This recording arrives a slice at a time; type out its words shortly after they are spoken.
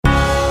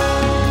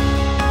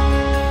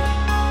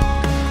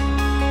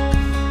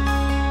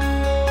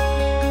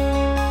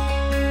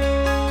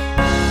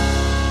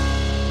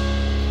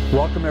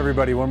Welcome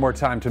everybody one more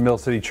time to Mill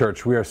City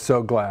Church. We are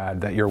so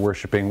glad that you're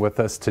worshiping with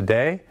us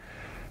today.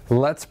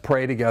 Let's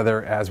pray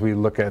together as we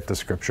look at the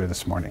scripture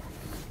this morning.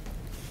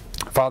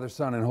 Father,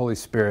 Son, and Holy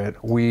Spirit,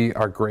 we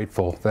are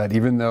grateful that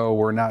even though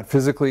we're not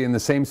physically in the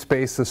same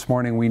space this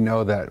morning, we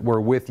know that we're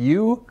with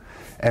you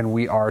and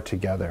we are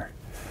together.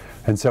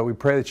 And so we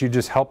pray that you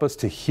just help us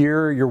to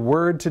hear your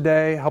word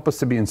today, help us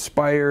to be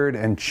inspired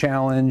and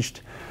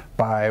challenged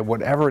by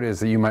whatever it is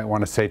that you might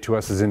want to say to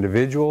us as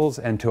individuals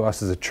and to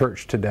us as a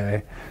church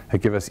today, that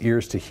give us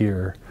ears to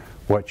hear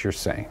what you're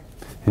saying.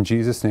 In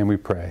Jesus' name we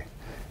pray.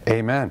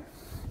 Amen.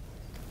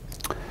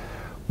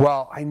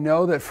 Well, I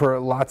know that for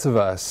lots of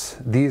us,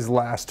 these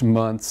last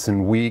months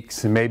and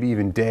weeks and maybe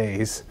even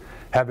days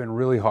have been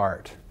really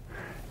hard.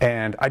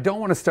 And I don't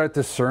want to start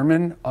this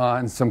sermon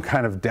on some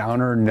kind of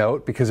downer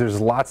note, because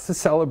there's lots to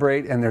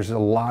celebrate and there's a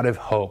lot of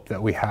hope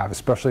that we have,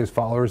 especially as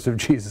followers of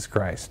Jesus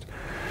Christ.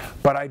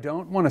 But I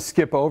don't want to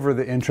skip over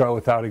the intro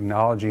without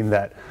acknowledging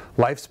that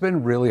life's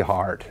been really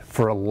hard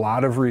for a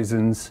lot of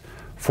reasons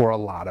for a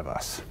lot of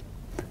us.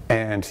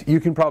 And you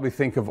can probably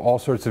think of all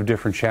sorts of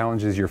different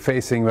challenges you're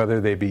facing,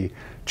 whether they be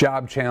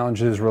job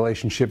challenges,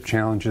 relationship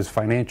challenges,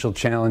 financial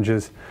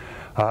challenges,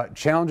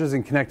 challenges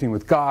in connecting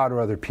with God or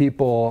other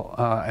people,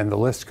 and the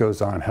list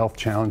goes on, health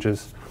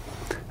challenges.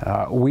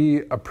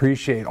 We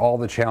appreciate all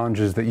the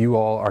challenges that you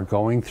all are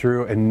going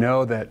through and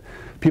know that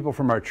people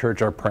from our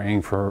church are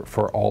praying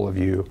for all of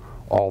you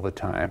all the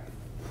time.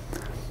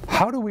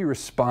 How do we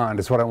respond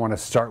is what I want to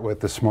start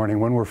with this morning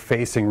when we're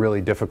facing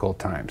really difficult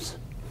times.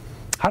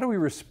 How do we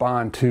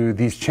respond to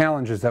these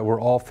challenges that we're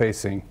all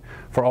facing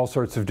for all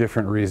sorts of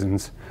different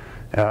reasons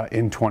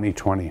in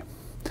 2020?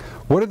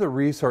 What are the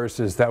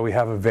resources that we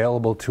have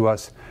available to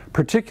us,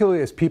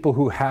 particularly as people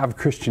who have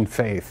Christian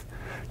faith,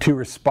 to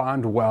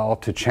respond well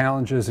to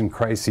challenges and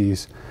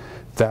crises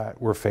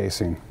that we're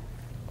facing?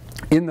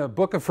 In the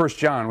book of 1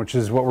 John, which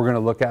is what we're going to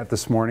look at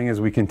this morning as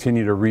we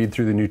continue to read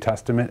through the New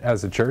Testament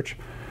as a church,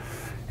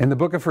 in the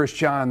book of 1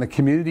 John, the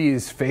community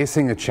is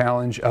facing the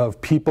challenge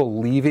of people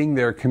leaving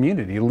their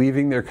community,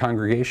 leaving their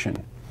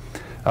congregation.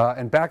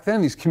 And back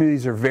then, these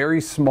communities are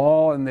very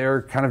small and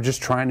they're kind of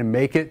just trying to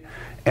make it.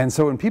 And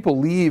so when people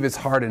leave, it's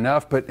hard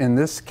enough. But in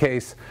this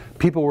case,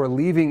 people were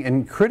leaving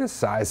and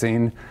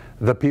criticizing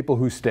the people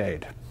who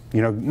stayed.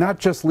 You know, not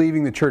just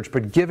leaving the church,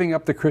 but giving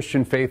up the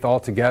Christian faith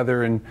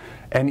altogether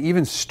and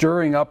even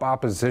stirring up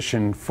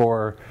opposition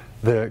for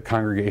the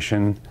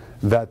congregation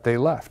that they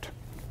left.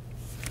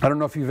 I don't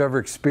know if you've ever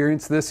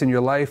experienced this in your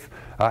life,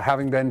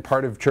 having been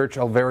part of church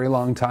a very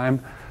long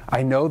time.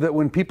 I know that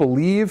when people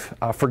leave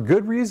for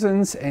good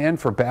reasons and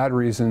for bad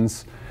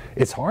reasons,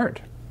 it's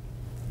hard.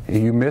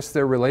 You miss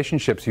their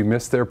relationships, you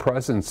miss their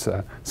presence.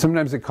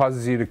 Sometimes it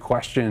causes you to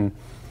question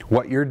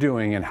what you're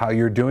doing and how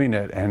you're doing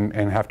it and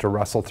have to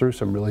wrestle through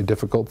some really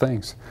difficult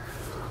things.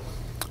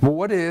 Well,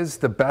 what is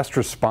the best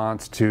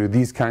response to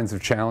these kinds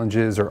of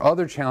challenges or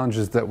other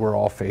challenges that we're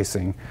all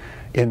facing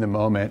in the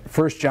moment?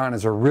 1 John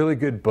is a really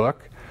good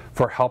book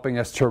for helping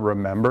us to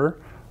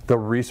remember the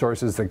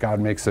resources that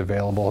God makes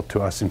available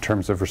to us in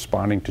terms of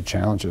responding to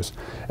challenges.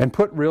 And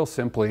put real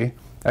simply,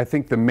 I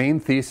think the main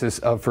thesis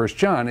of 1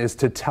 John is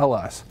to tell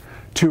us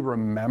to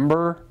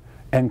remember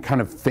and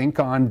kind of think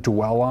on,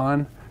 dwell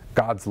on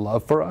God's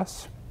love for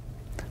us,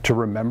 to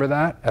remember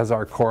that as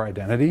our core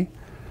identity,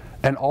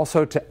 and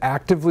also to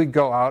actively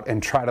go out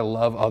and try to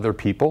love other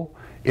people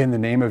in the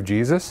name of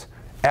Jesus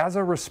as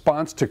a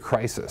response to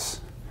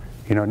crisis.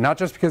 You know, not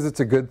just because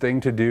it's a good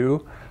thing to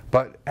do,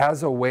 but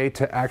as a way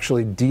to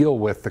actually deal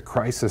with the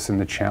crisis and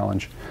the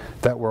challenge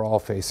that we're all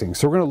facing.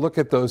 So we're going to look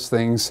at those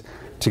things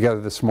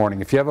together this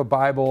morning. If you have a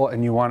Bible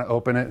and you want to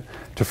open it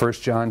to 1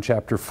 John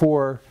chapter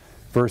 4,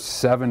 verse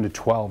 7 to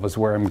 12 is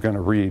where I'm going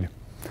to read.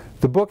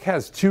 The book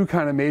has two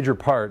kind of major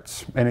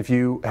parts, and if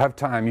you have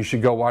time, you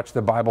should go watch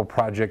the Bible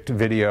Project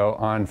video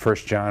on 1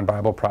 John,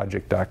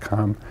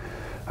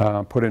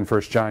 BibleProject.com. Put in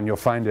 1 John, you'll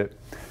find it.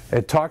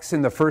 It talks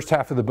in the first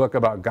half of the book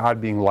about God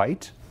being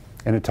light,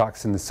 and it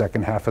talks in the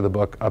second half of the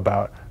book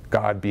about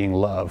God being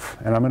love.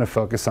 And I'm going to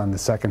focus on the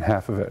second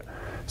half of it.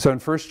 So in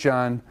 1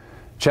 John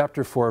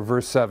chapter 4,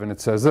 verse 7,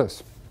 it says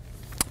this: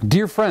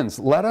 "Dear friends,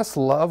 let us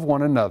love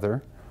one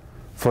another,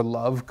 for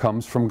love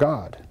comes from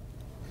God.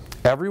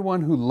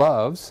 Everyone who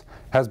loves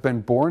has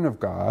been born of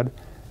God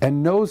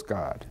and knows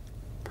God.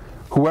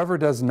 Whoever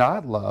does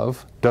not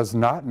love does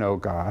not know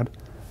God,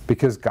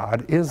 because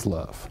God is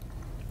love.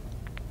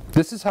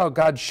 This is how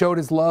God showed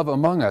his love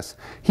among us.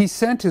 He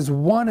sent his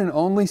one and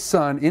only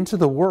Son into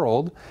the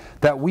world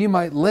that we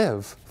might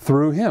live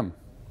through him.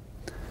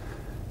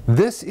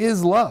 This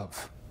is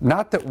love,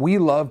 not that we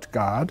loved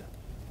God,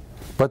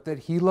 but that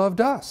he loved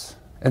us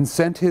and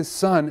sent his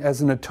Son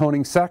as an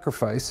atoning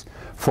sacrifice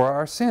for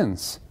our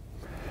sins.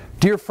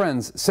 Dear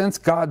friends, since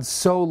God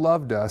so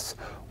loved us,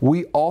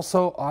 we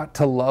also ought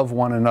to love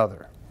one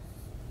another.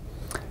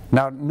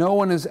 Now, no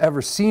one has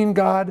ever seen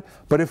God,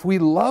 but if we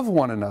love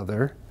one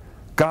another,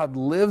 God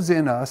lives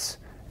in us,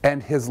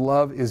 and his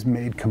love is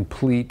made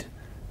complete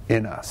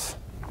in us."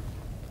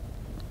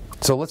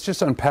 So let's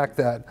just unpack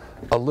that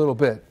a little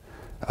bit.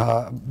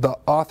 the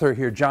author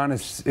here, John,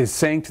 is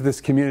saying to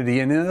this community,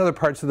 and in other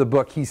parts of the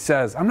book, he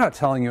says, I'm not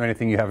telling you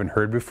anything you haven't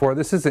heard before.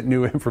 This isn't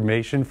new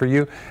information for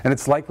you, and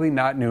it's likely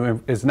not new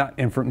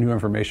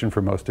information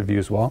for most of you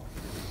as well.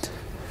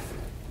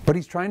 But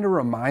he's trying to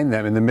remind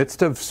them, in the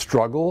midst of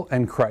struggle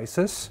and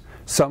crisis,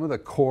 some of the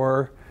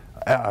core,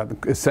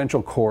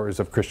 essential cores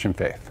of Christian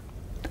faith.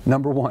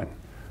 Number one,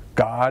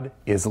 God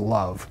is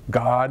love.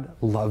 God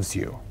loves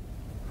you.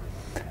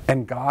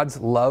 And God's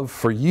love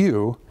for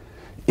you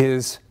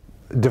is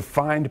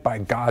defined by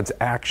God's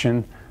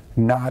action,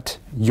 not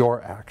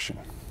your action.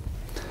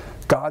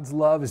 God's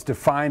love is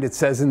defined, it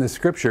says in the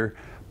scripture,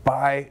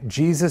 by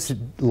Jesus'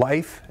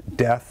 life,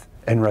 death,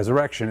 and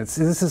resurrection.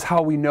 This is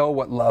how we know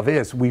what love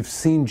is. We've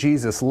seen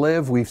Jesus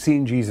live, we've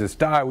seen Jesus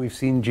die, we've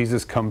seen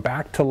Jesus come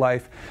back to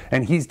life,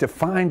 and he's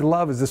defined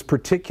love as this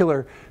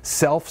particular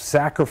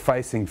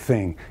self-sacrificing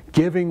thing.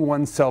 Giving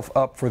oneself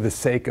up for the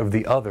sake of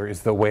the other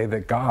is the way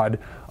that God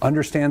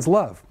understands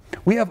love.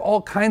 We have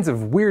all kinds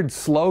of weird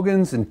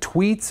slogans and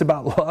tweets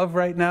about love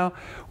right now,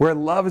 where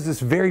love is this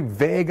very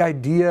vague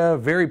idea,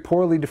 very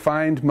poorly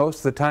defined most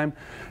of the time,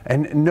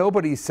 and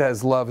nobody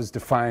says love is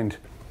defined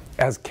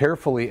as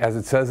carefully as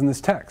it says in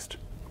this text.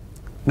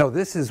 No,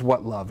 this is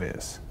what love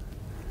is.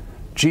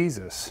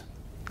 Jesus,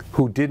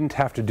 who didn't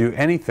have to do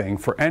anything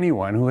for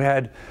anyone, who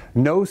had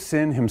no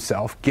sin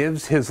himself,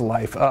 gives his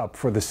life up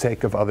for the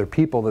sake of other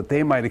people, that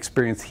they might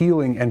experience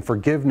healing and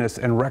forgiveness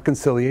and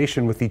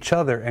reconciliation with each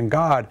other and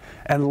God,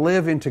 and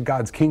live into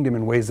God's kingdom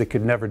in ways they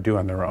could never do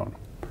on their own.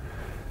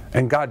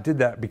 And God did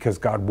that because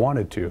God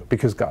wanted to,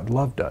 because God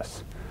loved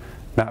us,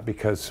 not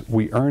because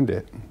we earned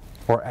it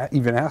or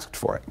even asked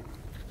for it.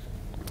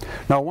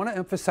 Now, I want to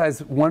emphasize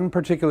one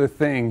particular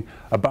thing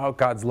about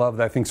God's love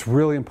that I think is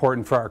really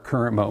important for our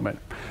current moment.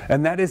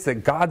 And that is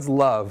that God's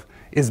love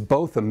is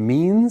both a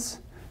means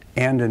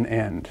and an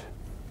end.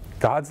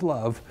 God's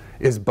love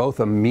is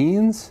both a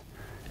means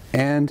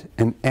and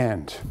an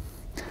end.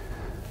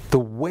 The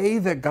way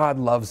that God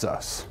loves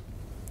us,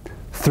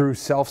 through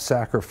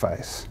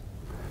self-sacrifice,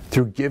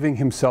 through giving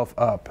himself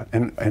up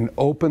and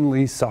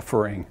openly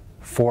suffering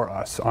for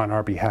us on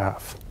our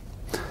behalf,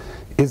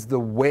 is the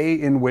way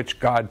in which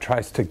God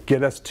tries to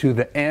get us to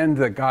the end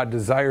that God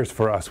desires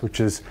for us, which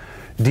is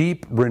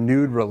deep,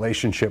 renewed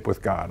relationship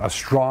with God, a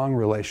strong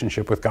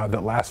relationship with God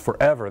that lasts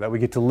forever, that we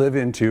get to live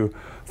into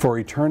for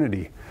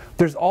eternity.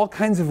 There's all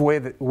kinds of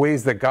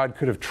ways that God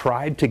could have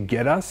tried to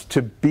get us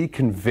to be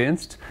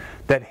convinced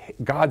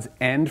that God's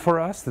end for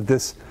us, that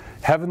this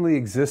heavenly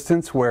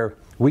existence where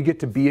we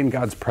get to be in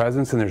God's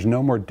presence and there's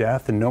no more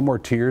death and no more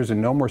tears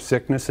and no more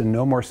sickness and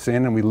no more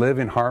sin, and we live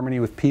in harmony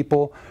with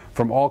people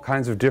from all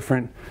kinds of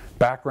different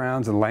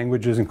backgrounds and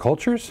languages and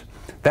cultures.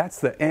 That's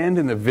the end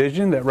and the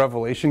vision that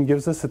Revelation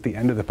gives us at the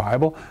end of the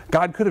Bible.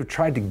 God could have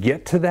tried to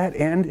get to that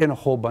end in a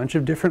whole bunch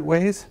of different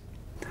ways,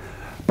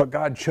 but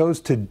God chose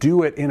to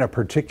do it in a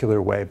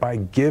particular way by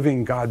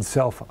giving God's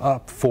self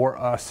up for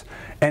us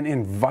and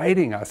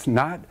inviting us,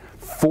 not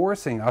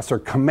forcing us or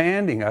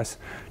commanding us,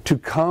 to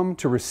come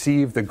to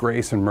receive the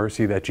grace and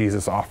mercy that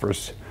Jesus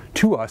offers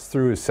to us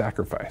through his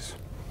sacrifice.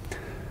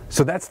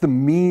 So that's the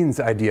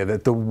means idea,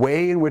 that the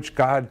way in which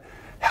God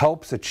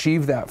helps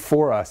achieve that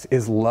for us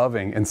is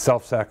loving and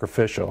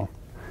self-sacrificial,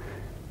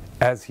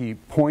 as he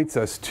points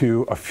us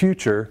to a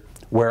future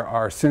where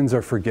our sins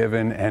are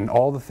forgiven and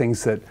all the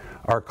things that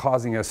are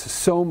causing us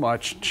so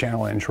much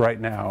challenge right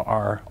now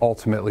are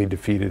ultimately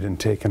defeated and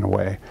taken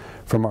away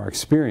from our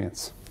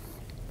experience.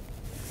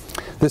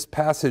 This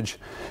passage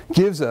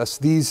gives us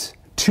these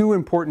two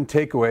important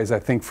takeaways, I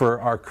think, for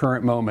our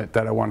current moment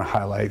that I want to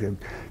highlight.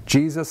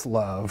 Jesus'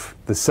 love,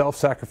 the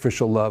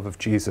self-sacrificial love of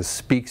Jesus,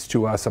 speaks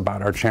to us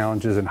about our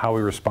challenges and how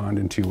we respond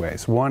in two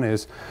ways. One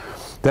is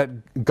that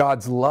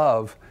God's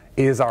love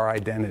is our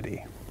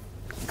identity.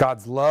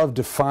 God's love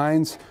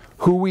defines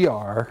who we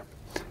are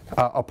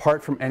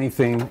apart from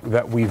anything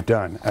that we've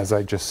done, as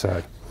I just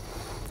said.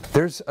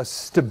 There's a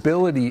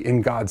stability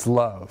in God's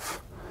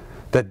love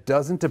that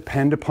doesn't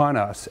depend upon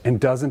us and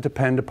doesn't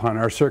depend upon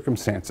our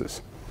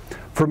circumstances.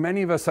 For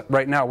many of us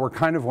right now, we're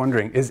kind of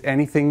wondering, is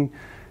anything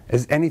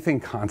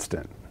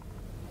constant?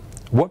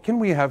 What can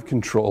we have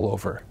control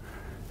over?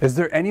 Is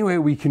there any way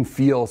we can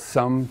feel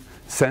some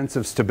sense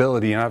of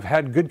stability? And I've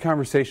had good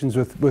conversations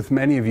with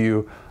many of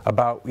you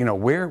about,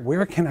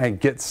 where can I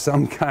get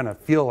some kind of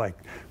feel like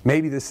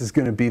maybe this is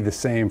going to be the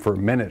same for a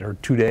minute or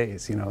 2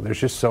 days. There's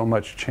just so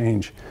much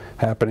change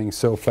happening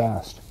so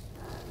fast.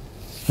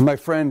 My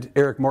friend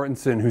Eric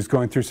Mortensen, who's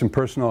going through some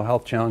personal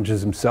health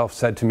challenges himself,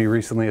 said to me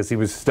recently as he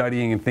was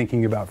studying and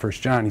thinking about 1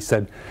 John, he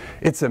said,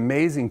 it's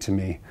amazing to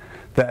me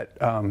that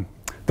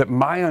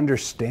my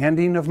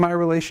understanding of my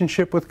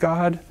relationship with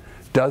God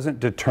doesn't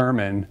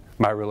determine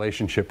my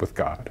relationship with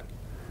God.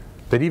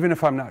 That even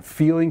if I'm not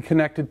feeling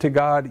connected to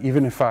God,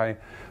 even if I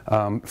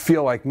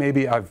feel like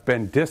maybe I've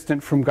been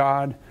distant from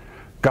God,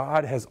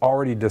 God has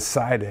already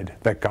decided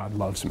that God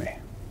loves me.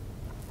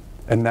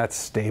 And that's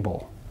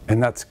stable.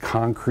 And that's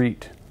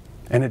concrete.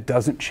 And it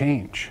doesn't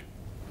change.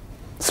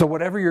 So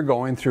whatever you're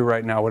going through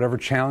right now, whatever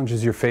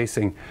challenges you're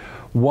facing,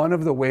 one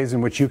of the ways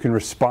in which you can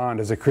respond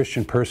as a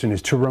Christian person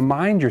is to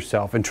remind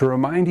yourself and to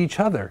remind each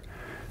other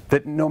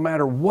that no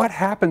matter what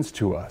happens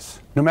to us,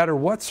 no matter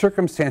what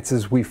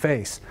circumstances we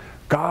face,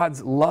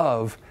 God's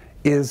love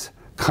is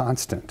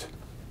constant.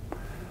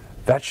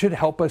 That should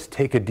help us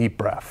take a deep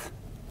breath.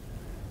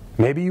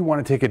 Maybe you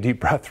want to take a deep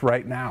breath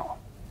right now.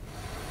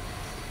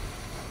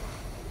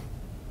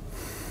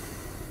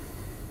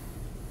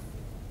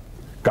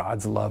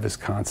 God's love is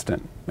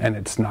constant, and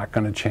it's not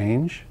going to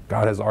change.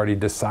 God has already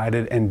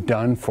decided and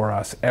done for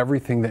us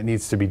everything that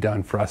needs to be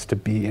done for us to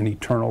be in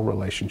eternal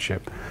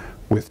relationship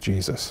with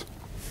Jesus.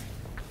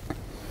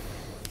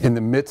 In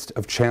the midst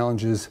of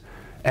challenges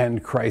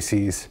and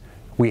crises,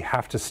 we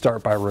have to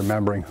start by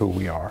remembering who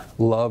we are,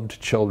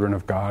 loved children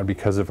of God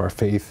because of our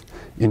faith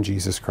in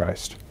Jesus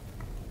Christ.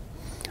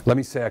 Let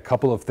me say a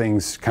couple of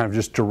things kind of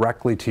just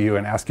directly to you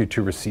and ask you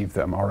to receive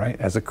them, all right?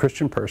 As a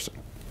Christian person,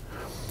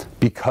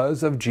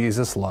 because of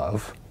Jesus'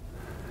 love,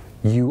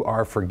 you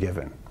are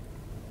forgiven.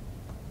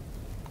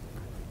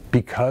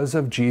 Because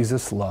of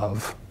Jesus'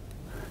 love,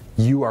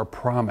 you are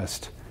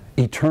promised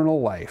eternal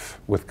life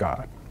with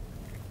God.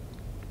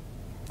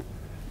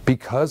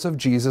 Because of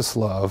Jesus'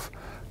 love,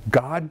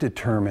 God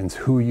determines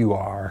who you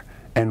are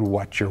and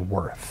what you're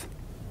worth.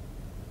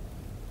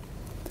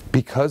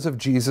 Because of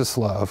Jesus'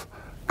 love,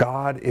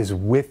 God is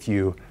with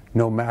you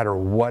no matter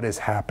what is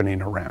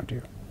happening around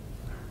you.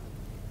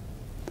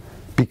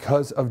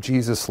 Because of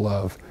Jesus'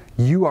 love,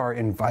 you are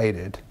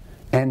invited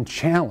and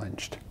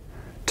challenged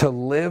to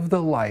live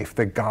the life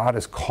that God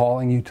is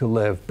calling you to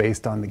live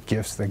based on the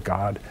gifts that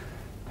God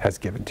has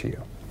given to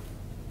you.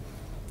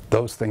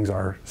 Those things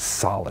are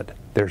solid.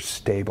 They're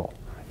stable.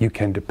 You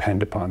can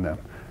depend upon them.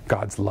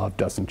 God's love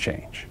doesn't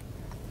change.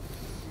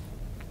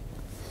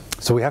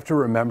 So we have to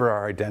remember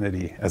our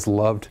identity as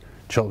loved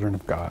children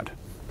of God.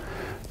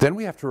 Then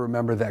we have to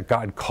remember that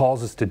God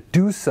calls us to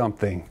do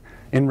something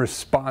in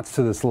response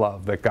to this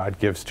love that God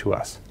gives to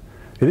us.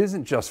 It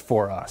isn't just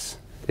for us,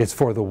 it's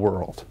for the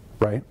world,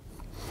 right?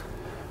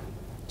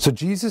 So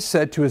Jesus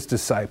said to his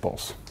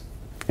disciples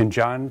in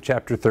John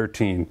chapter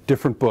 13,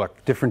 different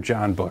book, different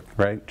John book,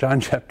 right?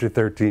 John chapter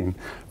 13,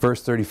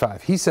 verse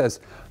 35. He says,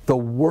 "The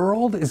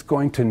world is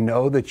going to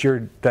know that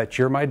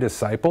you're my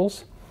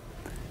disciples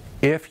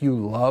if you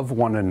love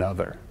one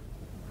another."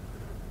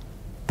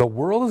 The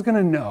world is going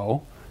to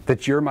know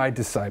that you're my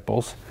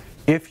disciples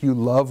if you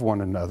love one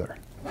another.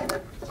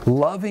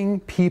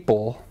 Loving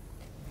people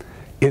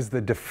is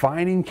the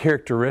defining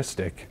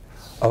characteristic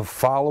of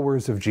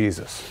followers of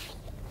Jesus.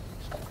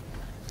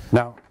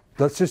 Now,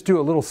 let's just do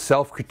a little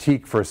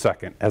self-critique for a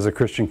second as a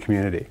Christian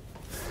community.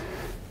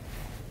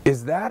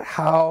 Is that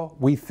how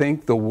we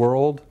think the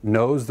world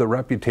knows the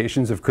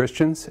reputations of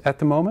Christians at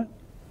the moment?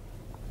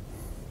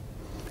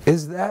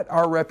 Is that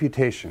our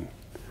reputation?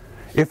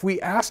 If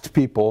we asked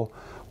people,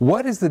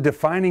 what is the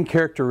defining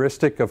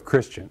characteristic of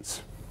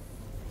Christians?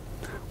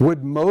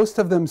 Would most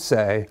of them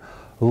say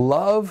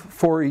love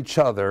for each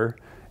other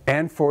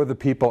and for the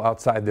people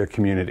outside their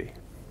community?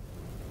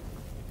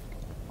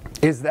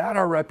 Is that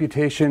our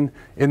reputation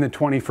in the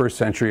 21st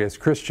century as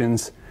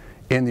Christians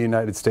in the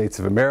United States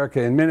of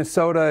America, in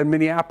Minnesota, and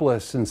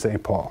Minneapolis, and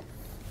St. Paul?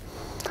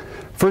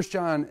 1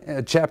 John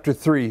chapter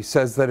 3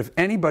 says that if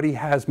anybody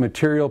has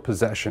material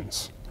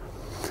possessions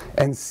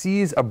and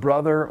sees a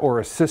brother or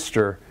a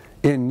sister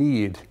in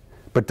need,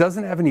 but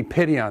doesn't have any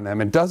pity on them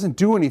and doesn't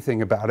do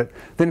anything about it,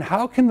 then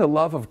how can the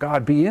love of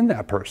God be in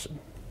that person?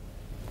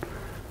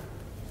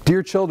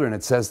 Dear children,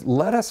 it says,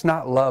 let us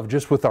not love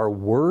just with our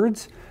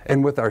words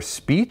and with our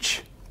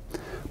speech,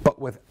 but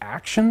with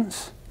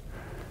actions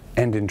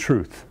and in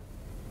truth.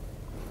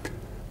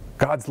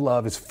 God's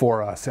love is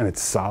for us and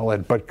it's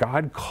solid, but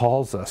God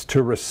calls us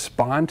to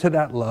respond to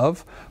that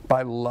love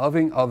by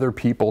loving other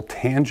people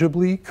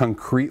tangibly,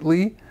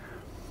 concretely,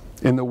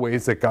 in the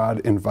ways that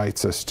God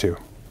invites us to.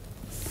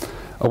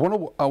 I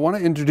want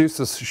to introduce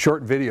this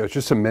short video, it's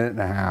just a minute and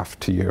a half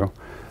to you,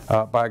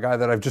 by a guy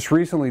that I've just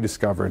recently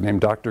discovered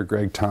named Dr.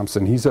 Greg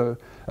Thompson. He's a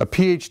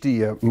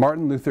PhD, a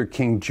Martin Luther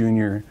King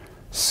Jr.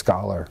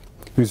 scholar,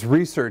 who's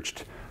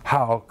researched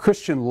how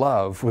Christian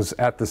love was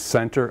at the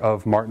center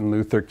of Martin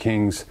Luther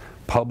King's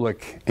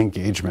public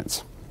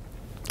engagements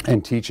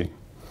and teaching.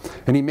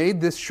 And he made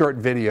this short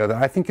video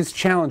that I think is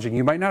challenging.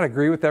 You might not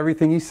agree with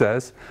everything he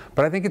says,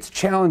 but I think it's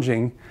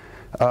challenging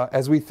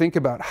as we think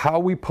about how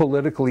we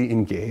politically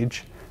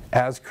engage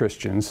as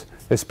Christians,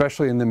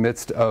 especially in the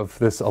midst of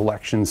this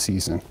election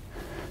season.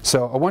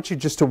 So I want you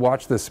just to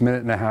watch this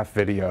minute and a half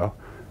video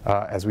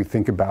as we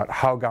think about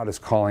how God is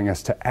calling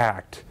us to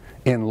act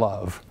in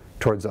love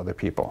towards other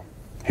people.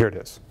 Here it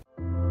is.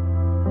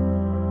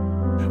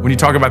 When you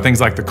talk about things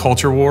like the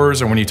culture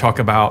wars, or when you talk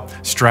about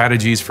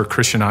strategies for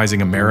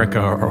Christianizing America,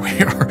 or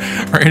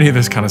any of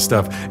this kind of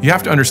stuff, you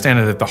have to understand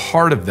that at the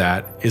heart of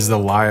that is the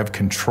lie of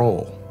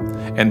control.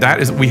 And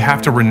that is, we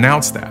have to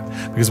renounce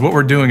that, because what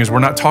we're doing is we're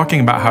not talking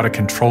about how to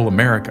control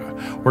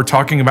America. We're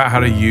talking about how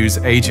to use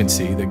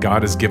agency that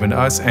God has given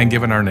us and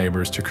given our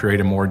neighbors to create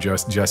a more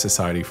just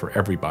society for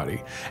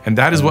everybody. And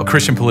that is what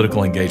Christian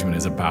political engagement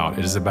is about.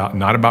 It is about,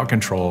 not about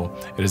control.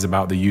 It is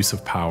about the use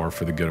of power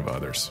for the good of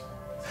others.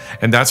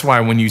 And that's why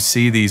when you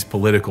see these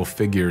political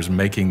figures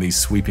making these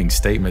sweeping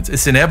statements,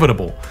 it's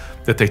inevitable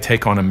that they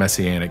take on a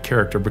messianic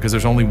character, because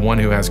there's only one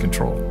who has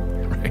control,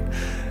 right?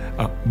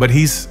 But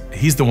he's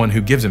the one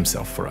who gives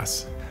himself for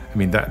us. I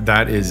mean,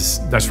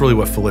 that's really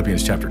what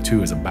Philippians chapter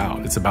 2 is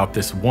about. It's about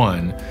this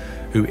one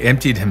who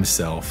emptied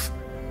himself,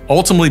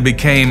 ultimately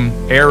became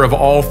heir of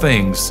all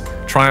things,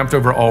 triumphed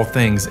over all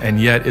things,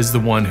 and yet is the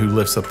one who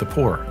lifts up the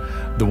poor,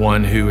 the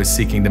one who is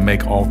seeking to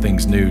make all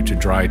things new, to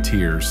dry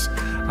tears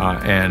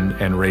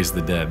and raise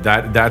the dead.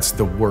 That's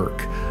the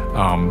work.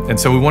 And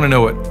so we want to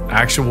know what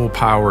actual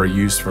power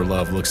used for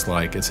love looks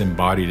like. It's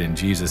embodied in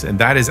Jesus. And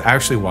that is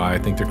actually why I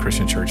think the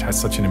Christian church has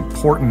such an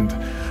important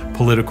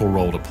political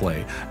role to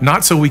play.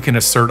 Not so we can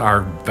assert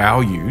our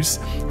values,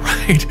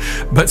 right?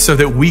 But so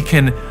that we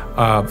can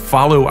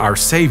follow our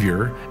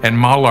Savior and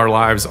model our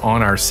lives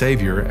on our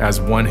Savior as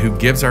one who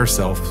gives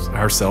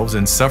ourselves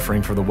in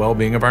suffering for the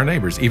well-being of our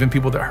neighbors, even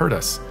people that hurt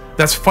us.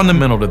 That's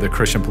fundamental to the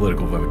Christian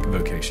political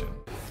vocation.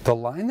 The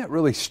line that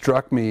really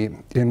struck me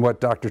in what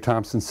Dr.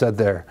 Thompson said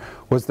there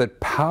was that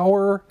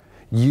power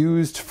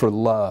used for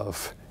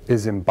love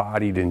is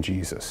embodied in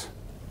Jesus.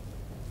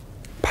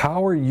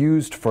 Power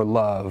used for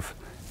love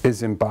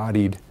is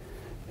embodied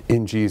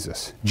in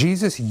Jesus.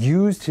 Jesus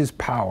used his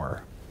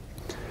power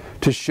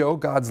to show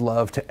God's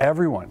love to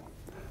everyone,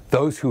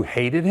 those who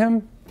hated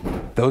him,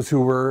 those who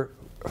were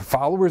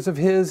followers of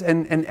his,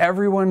 and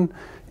everyone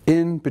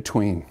in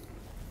between.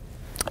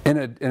 In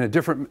a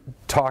different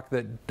talk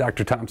that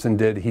Dr. Thompson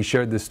did, he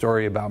shared this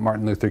story about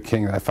Martin Luther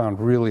King that I found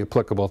really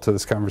applicable to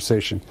this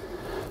conversation.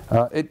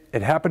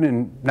 It happened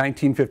in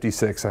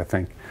 1956, I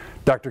think.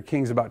 Dr.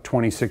 King's about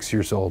 26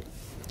 years old.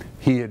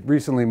 He had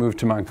recently moved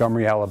to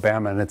Montgomery,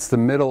 Alabama, and it's the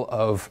middle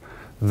of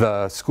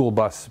the school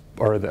bus,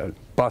 or the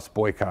bus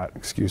boycott,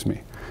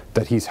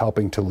 that he's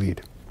helping to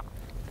lead.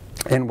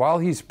 And while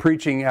he's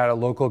preaching at a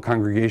local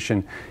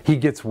congregation, he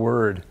gets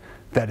word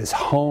that his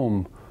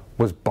home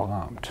was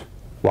bombed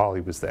while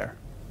he was there.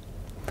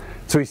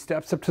 So he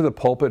steps up to the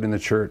pulpit in the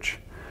church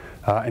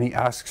and he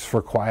asks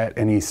for quiet,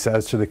 and he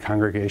says to the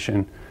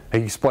congregation, he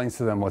explains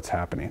to them what's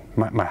happening.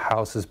 My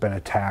house has been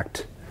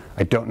attacked.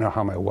 I don't know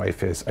how my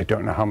wife is. I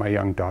don't know how my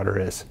young daughter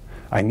is.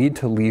 I need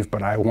to leave,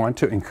 but I want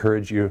to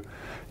encourage you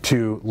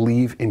to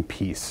leave in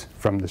peace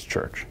from this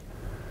church.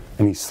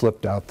 And he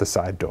slipped out the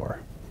side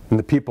door. And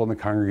the people in the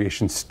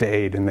congregation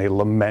stayed, and they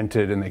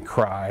lamented, and they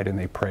cried, and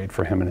they prayed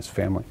for him and his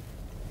family.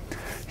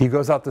 He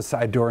goes out the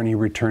side door and he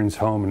returns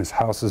home, and his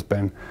house has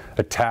been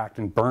attacked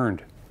and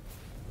burned.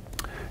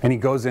 And he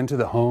goes into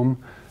the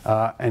home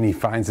and he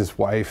finds his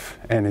wife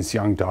and his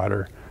young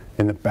daughter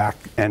in the back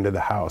end of the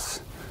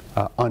house,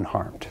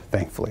 unharmed,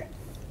 thankfully.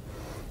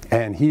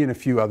 And he and a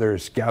few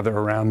others gather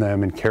around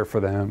them and care for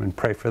them and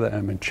pray for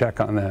them and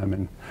check on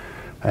them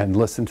and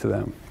listen to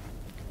them.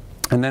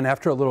 And then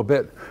after a little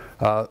bit,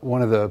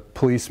 one of the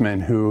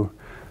policemen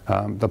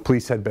the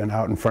police had been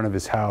out in front of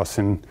his house,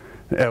 and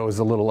it was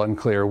a little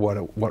unclear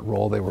what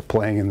role they were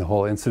playing in the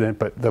whole incident,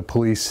 but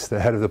the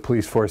head of the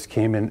police force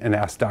came in and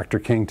asked Dr.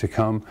 King to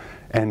come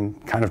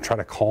and kind of try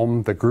to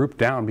calm the group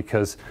down,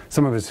 because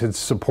some of his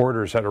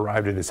supporters had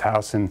arrived at his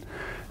house, and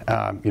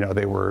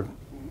they were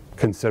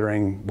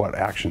considering what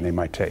action they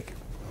might take.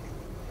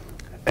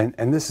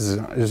 And this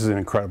is an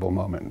incredible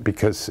moment,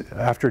 because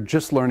after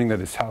just learning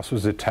that his house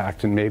was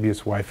attacked and maybe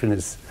his wife and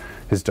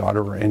his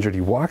daughter were injured,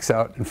 he walks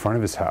out in front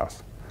of his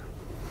house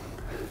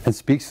and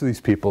speaks to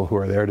these people who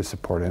are there to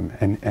support him,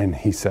 and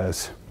he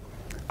says,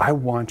 I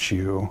want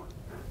you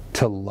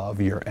to love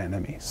your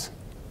enemies.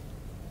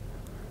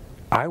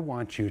 I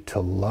want you to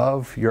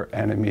love your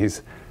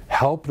enemies,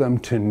 help them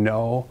to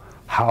know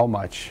how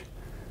much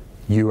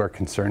you are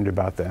concerned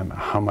about them,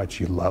 how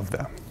much you love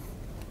them.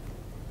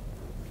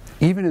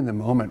 Even in the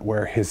moment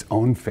where his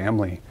own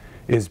family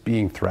is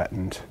being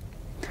threatened,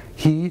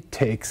 he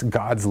takes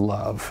God's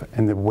love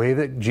and the way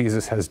that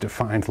Jesus has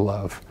defined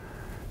love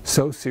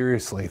so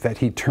seriously that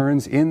he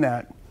turns in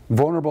that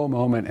vulnerable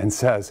moment and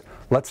says,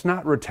 let's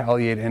not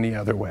retaliate any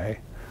other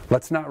way.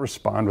 Let's not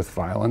respond with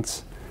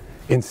violence.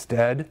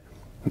 Instead,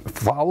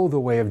 follow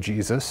the way of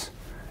Jesus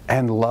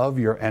and love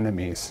your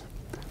enemies.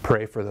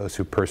 Pray for those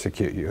who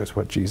persecute you, is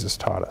what Jesus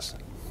taught us.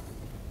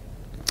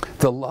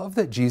 The love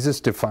that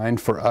Jesus defined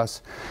for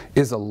us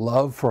is a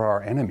love for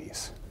our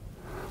enemies,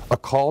 a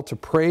call to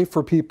pray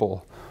for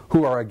people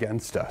who are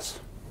against us.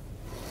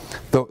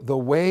 The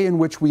way in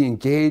which we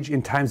engage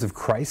in times of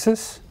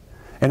crisis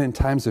and in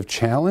times of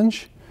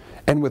challenge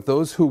and with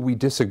those who we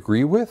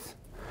disagree with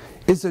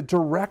is a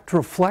direct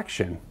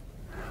reflection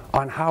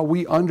on how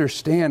we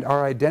understand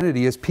our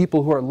identity as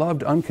people who are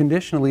loved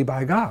unconditionally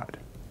by God.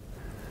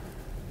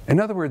 In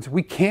other words,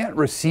 we can't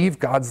receive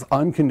God's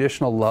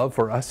unconditional love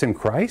for us in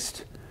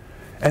Christ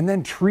and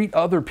then treat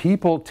other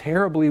people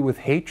terribly with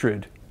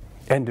hatred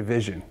and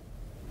division.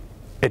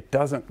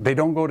 They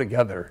don't go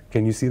together.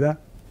 Can you see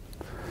that?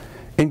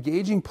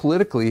 Engaging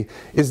politically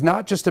is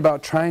not just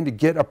about trying to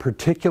get a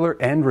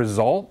particular end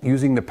result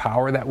using the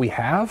power that we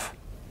have.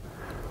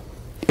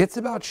 It's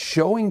about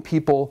showing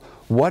people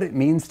what it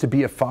means to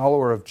be a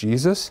follower of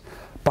Jesus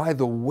by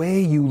the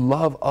way you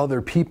love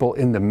other people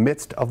in the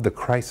midst of the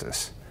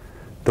crisis.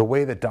 The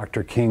way that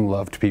Dr. King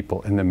loved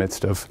people in the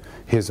midst of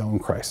his own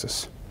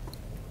crisis.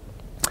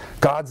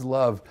 God's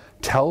love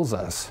tells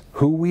us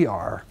who we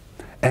are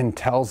and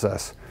tells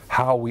us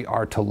how we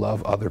are to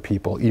love other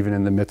people, even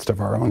in the midst of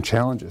our own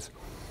challenges.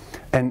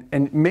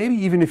 And maybe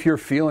even if you're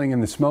feeling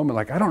in this moment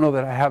like, I don't know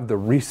that I have the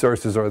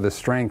resources or the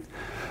strength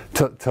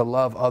to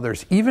love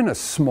others, even a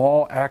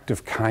small act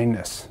of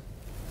kindness,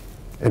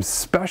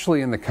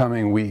 especially in the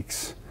coming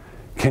weeks,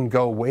 can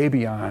go way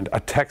beyond a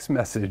text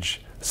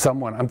message.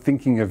 Someone, I'm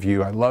thinking of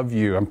you, I love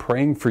you, I'm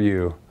praying for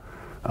you.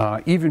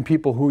 Even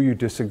people who you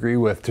disagree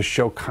with, to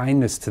show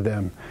kindness to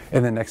them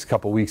in the next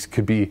couple weeks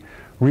could be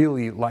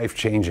really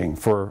life-changing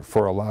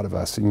for a lot of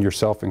us, and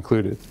yourself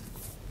included.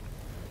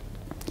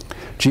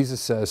 Jesus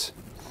says,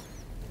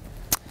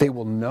 they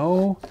will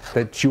know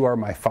that you are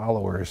my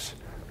followers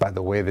by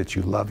the way that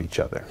you love each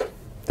other.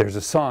 There's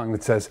a song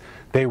that says,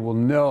 they will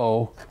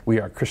know we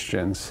are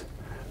Christians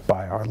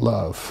by our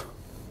love.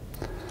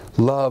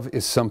 Love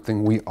is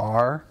something we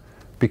are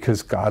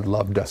because God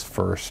loved us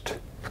first.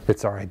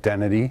 It's our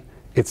identity.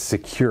 It's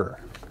secure.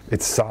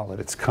 It's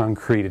solid. It's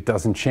concrete. It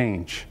doesn't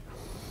change.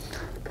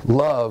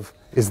 Love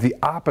is the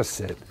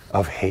opposite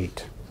of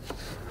hate.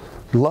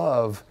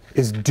 Love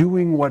is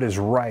doing what is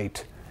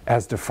right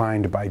as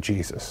defined by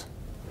Jesus.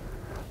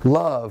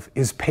 Love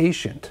is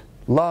patient.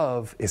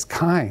 Love is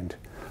kind.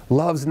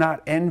 Love's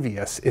not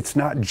envious. It's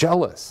not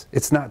jealous.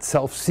 It's not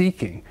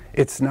self-seeking.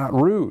 It's not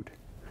rude.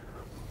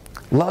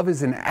 Love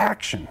is an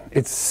action.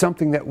 It's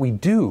something that we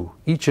do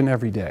each and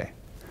every day.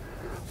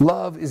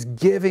 Love is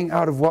giving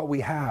out of what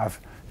we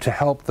have to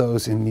help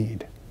those in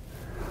need.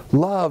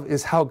 Love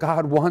is how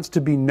God wants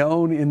to be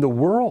known in the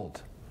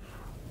world.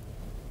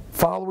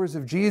 Followers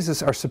of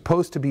Jesus are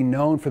supposed to be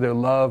known for their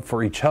love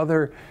for each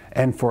other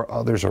and for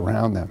others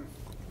around them.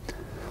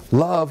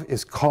 Love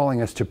is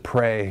calling us to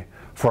pray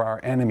for our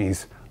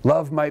enemies.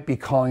 Love might be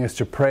calling us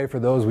to pray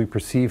for those we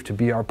perceive to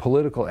be our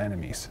political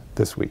enemies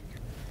this week.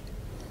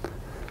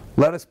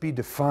 Let us be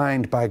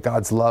defined by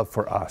God's love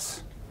for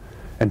us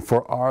and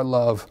for our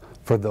love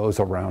for those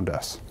around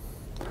us.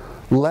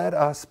 Let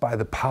us, by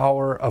the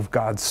power of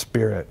God's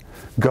Spirit,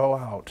 go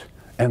out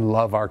and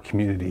love our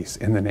communities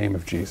in the name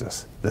of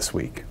Jesus this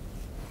week.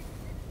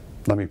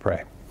 Let me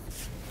pray.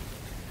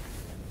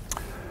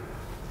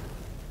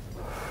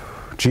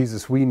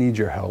 Jesus, we need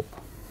your help.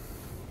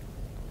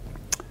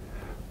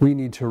 We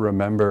need to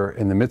remember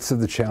in the midst of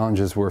the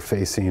challenges we're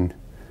facing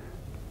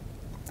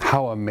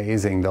how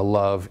amazing the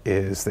love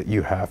is that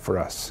you have for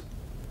us.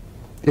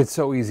 It's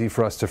so easy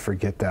for us to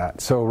forget that.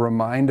 So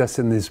remind us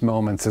in these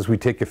moments as we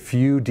take a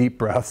few deep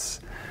breaths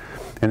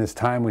in this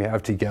time we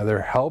have together.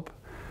 Help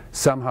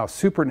somehow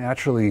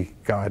supernaturally,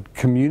 God,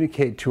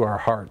 communicate to our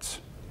hearts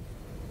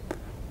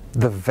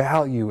the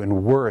value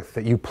and worth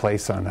that you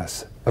place on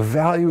us. A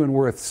value and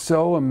worth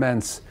so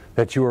immense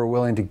that you are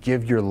willing to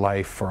give your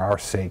life for our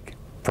sake,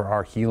 for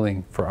our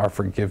healing, for our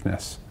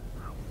forgiveness.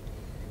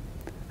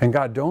 And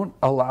God, don't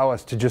allow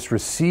us to just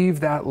receive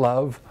that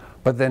love,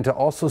 but then to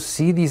also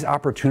see these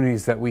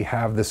opportunities that we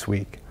have this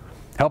week.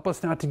 Help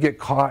us not to get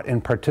caught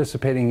in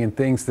participating in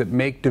things that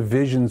make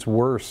divisions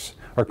worse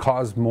or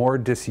cause more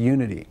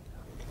disunity.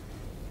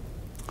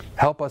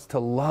 Help us to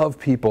love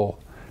people,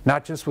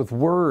 not just with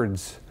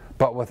words,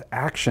 but with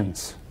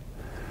actions.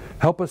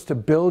 Help us to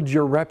build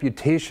your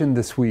reputation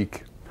this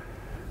week,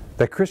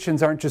 that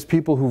Christians aren't just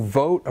people who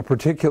vote a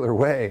particular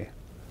way.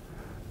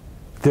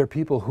 They're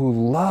people who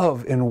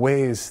love in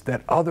ways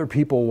that other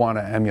people want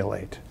to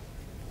emulate,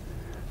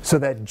 so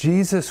that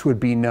Jesus would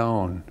be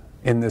known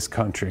in this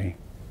country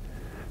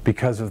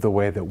because of the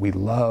way that we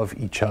love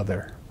each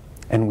other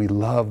and we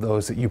love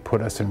those that you put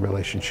us in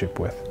relationship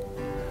with.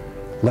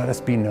 Let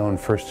us be known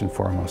first and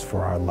foremost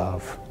for our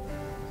love.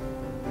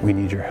 We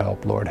need your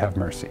help. Lord, have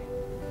mercy.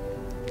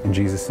 In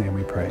Jesus' name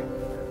we pray.